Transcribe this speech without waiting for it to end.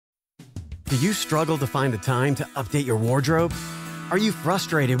Do you struggle to find the time to update your wardrobe? Are you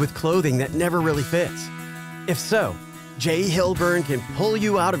frustrated with clothing that never really fits? If so, J.Hilburn can pull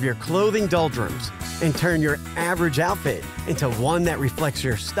you out of your clothing doldrums and turn your average outfit into one that reflects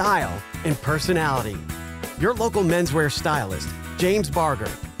your style and personality. Your local menswear stylist, James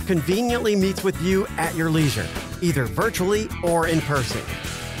Barger, conveniently meets with you at your leisure, either virtually or in person.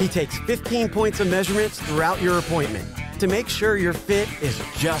 He takes 15 points of measurements throughout your appointment to make sure your fit is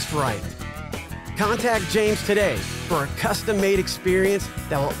just right. Contact James today for a custom-made experience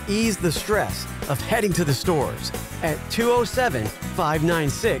that will ease the stress of heading to the stores at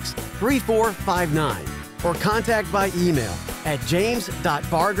 207-596-3459 or contact by email at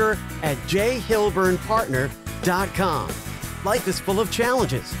james.barger@jhilburnpartner.com. Life is full of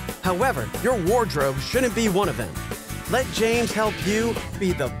challenges. However, your wardrobe shouldn't be one of them. Let James help you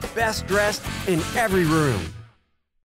be the best dressed in every room.